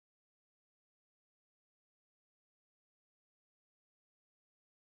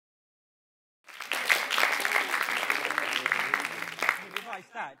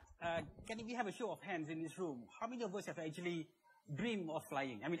can we have a show of hands in this room? How many of us have actually dreamed of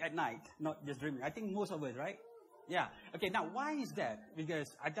flying? I mean, at night, not just dreaming. I think most of us, right? Yeah. Okay, now why is that?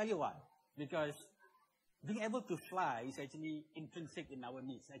 Because I tell you what. Because being able to fly is actually intrinsic in our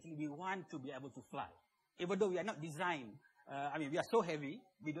needs. Actually, we want to be able to fly. Even though we are not designed, we are so heavy,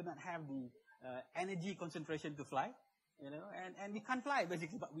 we do not have the energy concentration to fly, and we can't fly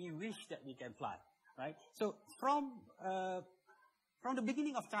basically, but we wish that we can fly, right? So from the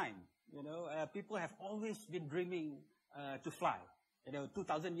beginning of time, people have always been dreaming to fly.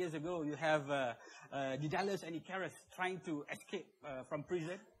 2,000 years ago, you have Daedalus and Icarus trying to escape from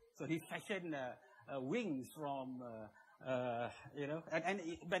prison. So he fashioned wings from, but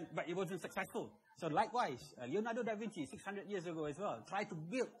it wasn't successful. So likewise, Leonardo da Vinci, 600 years ago as well, tried to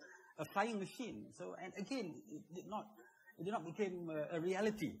build a flying machine. So, and again, it did not become a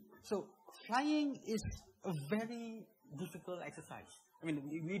reality. So flying is a very difficult exercise. I mean,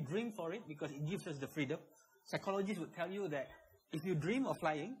 we dream for it because it gives us the freedom. Psychologists would tell you that if you dream of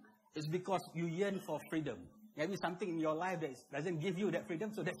flying, it's because you yearn for freedom. There is something in your life that doesn't give you that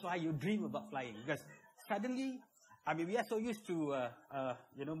freedom, so that's why you dream about flying. Because suddenly, we are so used to,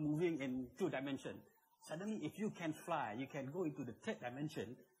 moving in 2 dimensions. Suddenly, if you can fly, you can go into the 3rd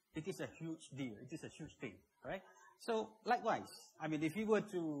dimension. It is a huge deal. It is a huge thing, right? So, likewise, if you were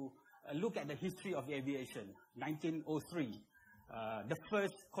to look at the history of aviation, 1903, the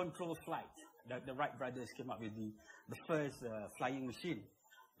first control flight, the Wright brothers came up with the first flying machine,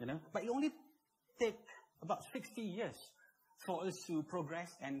 But it only took about 60 years for us to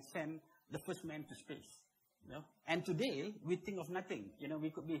progress and send the first man to space, And today, we think of nothing. We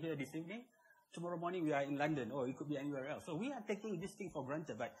could be here this evening. Tomorrow morning, we are in London, or we could be anywhere else. So we are taking this thing for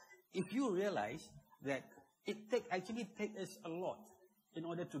granted. But if you realize that it actually takes us a lot in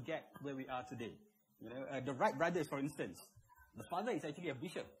order to get where we are today. The Wright brothers, for instance, the father is actually a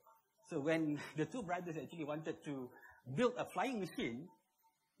bishop. So when the 2 brothers actually wanted to build a flying machine,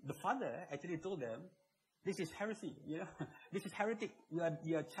 the father actually told them, this is heresy, this is heretic. You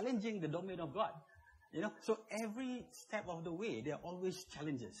are challenging the domain of God, So every step of the way, there are always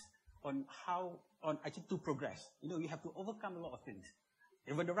challenges on actually to progress. You have to overcome a lot of things.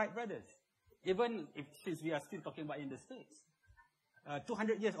 Even the Wright brothers, since we are still talking about in the States,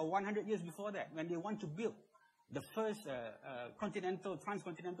 200 years or 100 years before that, when they want to build the first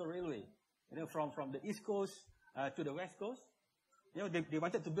transcontinental railway, from the East Coast to the West Coast, they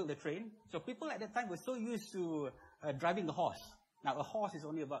wanted to build a train. So people at that time were so used to driving a horse. Now a horse is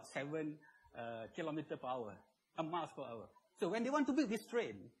only about 7 kilometers per hour, miles per hour. So when they want to build this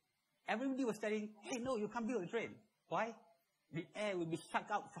train, everybody was telling, hey, no, you can't build a train. Why? The air will be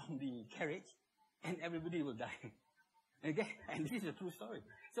sucked out from the carriage and everybody will die. Okay? And this is a true story.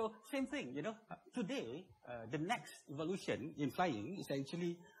 So, same thing, Today, the next evolution in flying is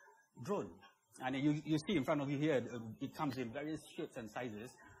actually drone. And you see in front of you here, it comes in various shapes and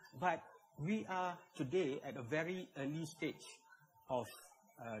sizes. But we are today at a very early stage of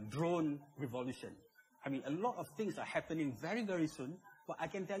drone revolution. A lot of things are happening very, very soon. But I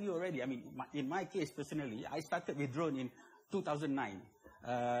can tell you already, in my case personally, I started with drone in 2009.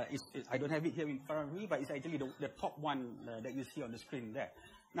 I don't have it here in front of me, but it's actually the top one that you see on the screen there.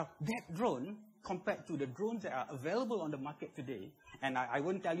 Now, that drone, compared to the drones that are available on the market today, and I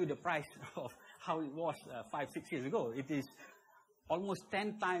won't tell you the price of how it was 5-6 years ago. It is almost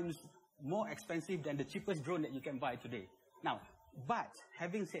 10 times more expensive than the cheapest drone that you can buy today. Now, but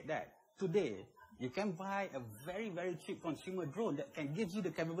having said that, today, you can buy a very, very cheap consumer drone that can give you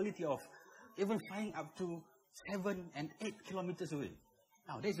the capability of even flying up to 7 and 8 kilometers away.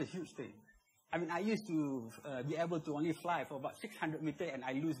 Now, that's a huge thing. I used to be able to only fly for about 600 meters and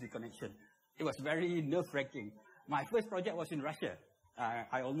I lose the connection. It was very nerve-wracking. My first project was in Russia.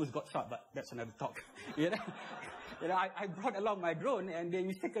 I almost got shot, but that's another talk. I brought along my drone and they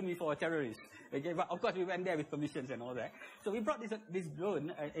mistaken me for a terrorist. Okay, but of course we went there with permissions and all that. So we brought this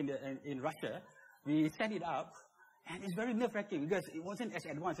drone in Russia. We set it up, and it's very nerve-wracking because it wasn't as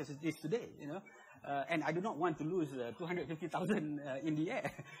advanced as it is today, And I do not want to lose 250,000 in the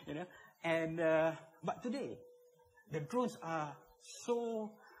air, And but today, the drones are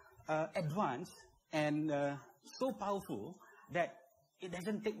so advanced and so powerful that it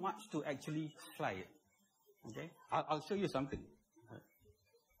doesn't take much to actually fly it. Okay, I'll show you something.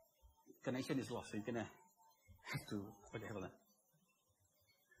 Connection is lost, so you're gonna have to. Okay, hold on.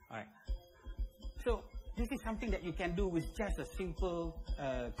 All right. So this is something that you can do with just a simple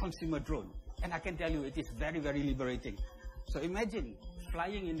consumer drone, and I can tell you it is very, very liberating. So imagine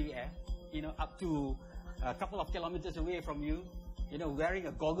flying in the air, up to a couple of kilometers away from you, wearing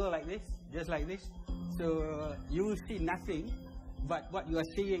a goggle like this, just like this. So you see nothing, but what you are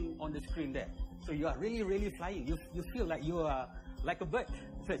seeing on the screen there. So you are really, really flying. You feel like you are like a bird,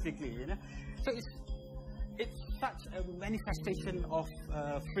 basically, you know. So it's such a manifestation of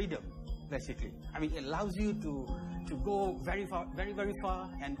freedom, basically. I mean, it allows you to go very far, very, very far,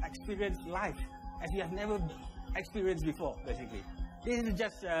 and experience life as you have never experienced before, basically. This is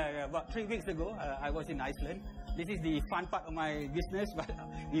just about 3 weeks ago. I was in Iceland. This is the fun part of my business, but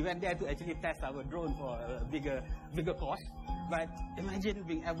we went there to actually test our drone for a bigger cost. But imagine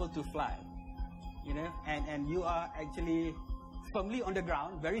being able to fly, you know, and you are actually firmly on the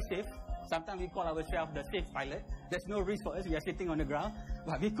ground, very safe. Sometimes we call ourselves the safe pilot. There's no risk for us. We are sitting on the ground,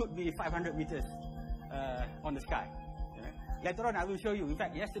 but we could be 500 meters on the sky. You know? Later on, I will show you. In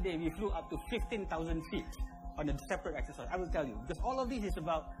fact, yesterday we flew up to 15,000 feet on a separate exercise. I will tell you, because all of this is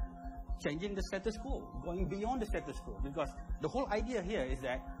about changing the status quo, going beyond the status quo. Because the whole idea here is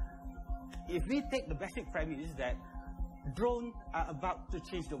that if we take the basic premise that drones are about to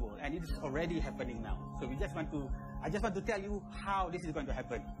change the world, and it is already happening now. So I just want to tell you how this is going to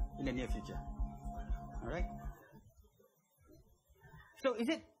happen in the near future. All right. So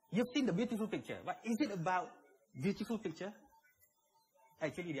you've seen the beautiful picture, but is it about beautiful picture?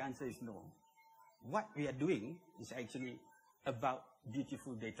 Actually, the answer is no. What we are doing is actually about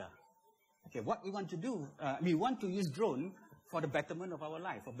beautiful data. Okay, what we want to do, we want to use drone for the betterment of our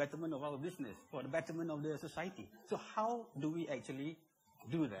life, for betterment of our business, for the betterment of the society. So how do we actually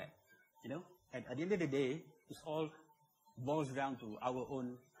do that? You know, and at the end of the day, it all boils down to our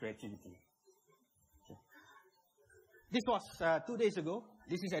own creativity. Okay. This was 2 days ago.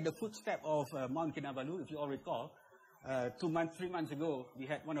 This is at the footstep of Mount Kinabalu, if you all recall. 3 months ago, we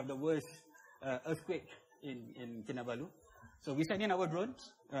had one of the worst earthquake in Kinabalu. So we sent in our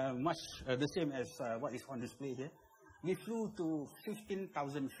drones, much the same as what is on display here. We flew to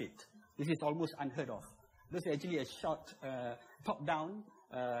 15,000 feet. This is almost unheard of. This is actually a shot top-down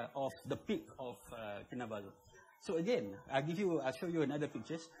of the peak of Kinabalu. So again, I'll show you another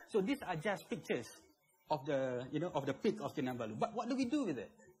pictures. So these are just pictures of the peak of Kinabalu. But what do we do with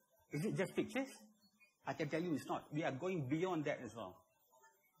it? Is it just pictures? I can tell you it's not. We are going beyond that as well.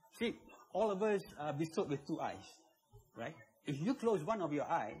 See, all of us are bestowed with 2 eyes, right? If you close one of your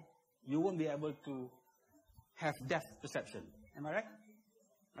eye, you won't be able to have depth perception. Am I right?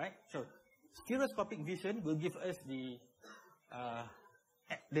 Right? So, stereoscopic vision will give us the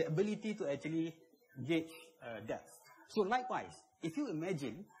ability to actually gauge depth. So, likewise, if you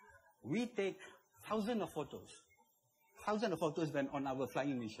imagine, we take thousands of photos then on our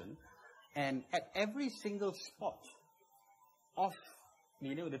flying mission, and at every single spot of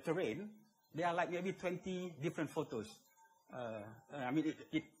the terrain, there are like maybe 20 different photos.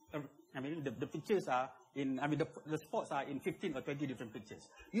 The pictures are the spots are in 15 or 20 different pictures.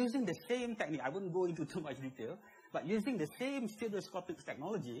 Using the same technique, I wouldn't go into too much detail, but using the same stereoscopic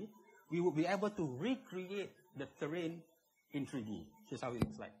technology, we will be able to recreate the terrain in 3D. Here's how it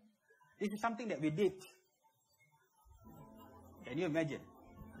looks like. This is something that we did. Can you imagine?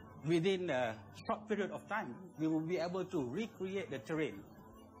 Within a short period of time, we will be able to recreate the terrain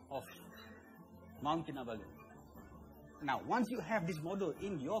of Mount Kinabalu. Now, once you have this model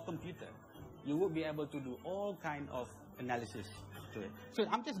in your computer, you will be able to do all kind of analysis to it. So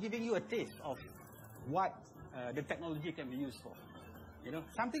I'm just giving you a taste of what the technology can be used for. You know,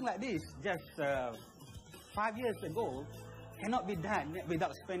 something like this just 5 years ago cannot be done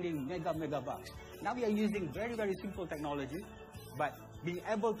without spending mega bucks. Now we are using very, very simple technology, but being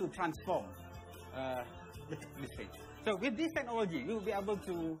able to transform the stage. So with this technology, we will be able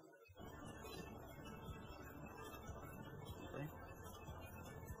to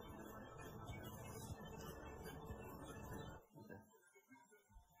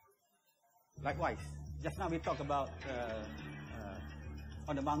likewise, just now we talked about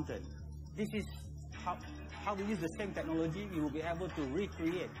on the mountain. This is how we use the same technology. We will be able to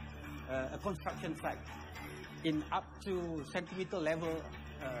recreate a construction site in up to centimeter level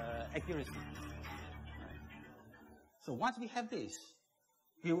accuracy. Right. So once we have this,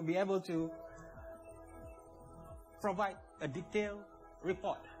 we will be able to provide a detailed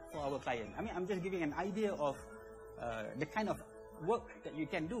report for our client. I mean, I'm just giving an idea of the kind of work that you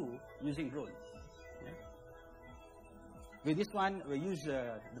can do using drones. Okay? With this one, we use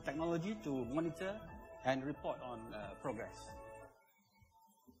the technology to monitor and report on progress.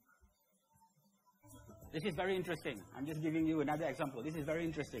 This is very interesting. I'm just giving you another example. This is very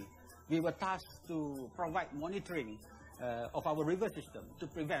interesting. We were tasked to provide monitoring of our river system to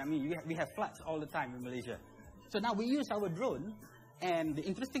prevent, we have floods all the time in Malaysia. So now we use our drone, and the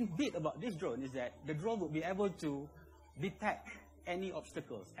interesting bit about this drone is that the drone will be able to detect any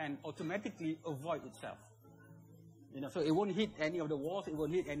obstacles and automatically avoid itself. So it won't hit any of the walls, it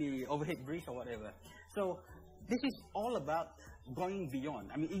won't hit any overhead bridge or whatever. So this is all about going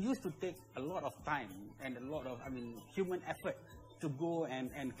beyond. I mean, it used to take a lot of time and a lot of, human effort to go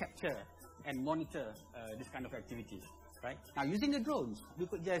and capture and monitor this kind of activities, right? Now, using the drones, we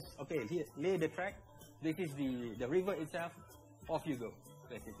could just, here, lay the track. This is the river itself. Off you go,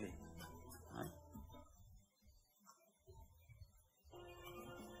 basically. Right?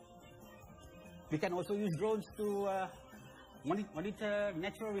 We can also use drones to monitor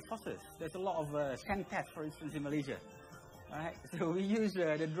natural resources. There's a lot of sand theft, for instance, in Malaysia. Right? So we use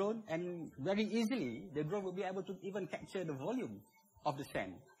the drone, and very easily, the drone will be able to even capture the volume of the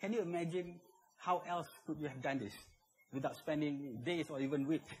sand. Can you imagine how else could we have done this without spending days or even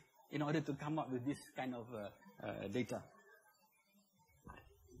weeks in order to come up with this kind of data?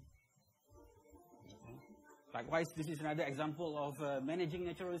 Likewise, this is another example of managing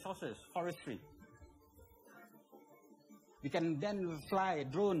natural resources, forestry. We can then fly a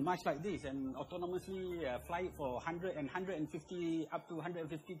drone much like this and autonomously fly it for 100 and 150, up to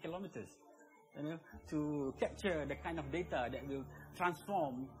 150 kilometers, to capture the kind of data that will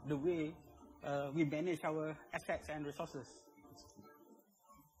transform the way we manage our assets and resources.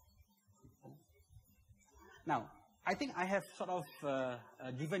 Now, I think I have sort of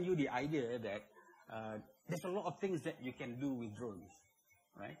given you the idea that there's a lot of things that you can do with drones,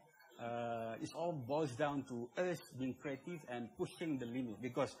 right? It all boils down to us being creative and pushing the limit,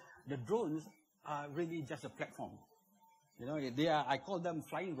 because the drones are really just a platform. They are, I call them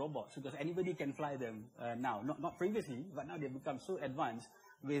flying robots, because anybody can fly them now. Not previously, but now they've become so advanced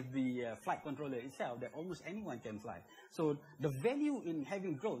with the flight controller itself that almost anyone can fly. So the value in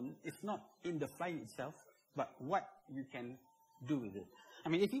having drones is not in the flying itself, but what you can do with it. I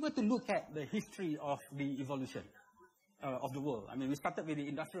mean, if you were to look at the history of the evolution of the world, I mean, we started with the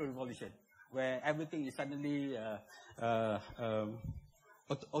Industrial Revolution, where everything is suddenly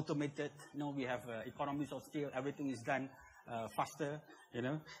automated. We have economies of scale. Everything is done faster,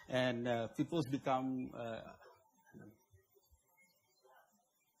 and people's become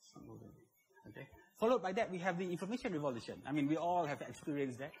okay. Followed by that, we have the Information Revolution. I mean, we all have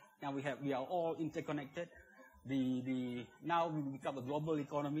experienced that. Now we are all interconnected. Now we become a global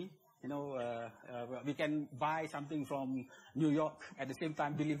economy. We can buy something from New York at the same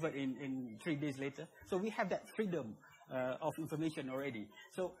time, delivered in 3 days later. So we have that freedom of information already.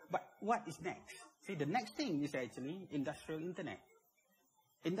 So, but what is next? See, the next thing is actually industrial internet.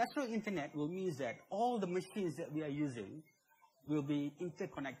 Industrial internet will mean that all the machines that we are using will be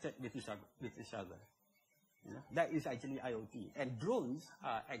interconnected with each other. That is actually IoT. And drones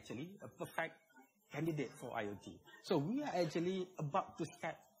are actually a perfect candidate for IoT. So we are actually about to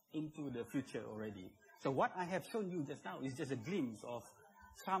step into the future already. So what I have shown you just now is just a glimpse of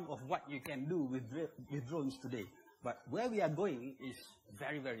some of what you can do with drones today. But where we are going is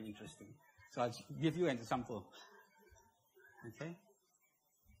very, very interesting. So I'll give you an example. Okay.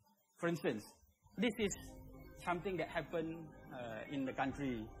 For instance, this is something that happened in the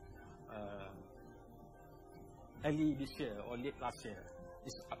country early this year or late last year.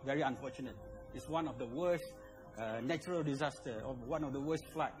 It's very unfortunate. It's one of the worst natural disaster, or one of the worst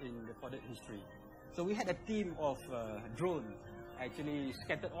flood in recorded history. So we had a team of drone actually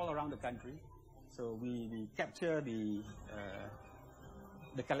scattered all around the country. So we capture the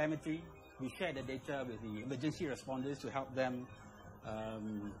calamity. We share the data with the emergency responders to help them,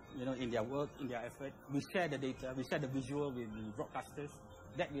 in their work, in their effort. We share the data. We share the visual with the broadcasters.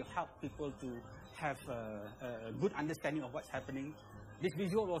 That will help people to have a good understanding of what's happening. This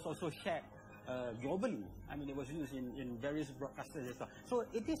visual was also shared globally. I mean, it was used in various broadcasters as well. So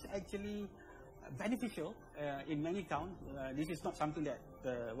it is actually beneficial in many counts. This is not something that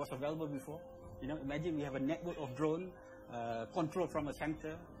was available before. Imagine we have a network of drone controlled from a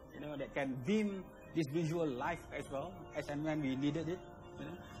center, that can beam this visual live as well, as and when we needed it.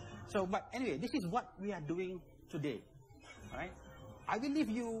 So, but anyway, this is what we are doing today. All right? I will leave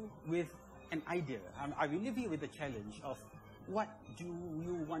you with an idea. I will leave you with a challenge of what do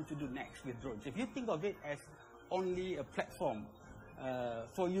you want to do next with drones. If you think of it as only a platform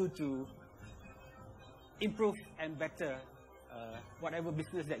for you to improve and better whatever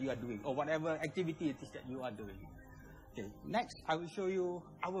business that you are doing, or whatever activity it is that you are doing. Okay. Next, I will show you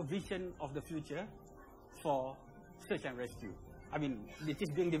our vision of the future for search and rescue. I mean, it is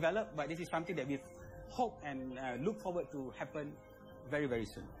being developed, but this is something that we hope and look forward to happen very, very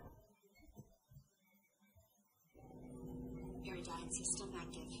soon. Aerodyne system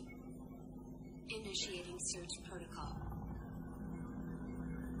active. Initiating search protocol.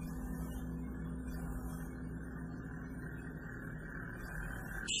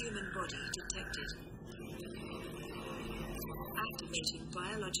 Human body detected. activating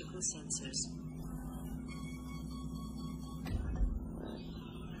biological sensors.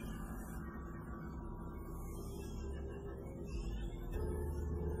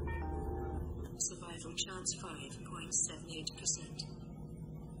 Survival chance 5.78%.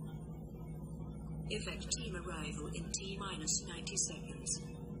 Effect team arrival in T-minus 90 seconds.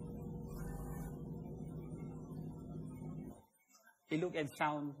 It look and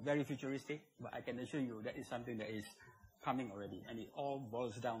sound very futuristic, but I can assure you that is something that is coming already. And it all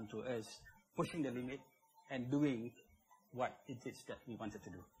boils down to us pushing the limit and doing what it is that we wanted to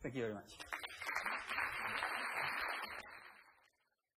do. Thank you very much.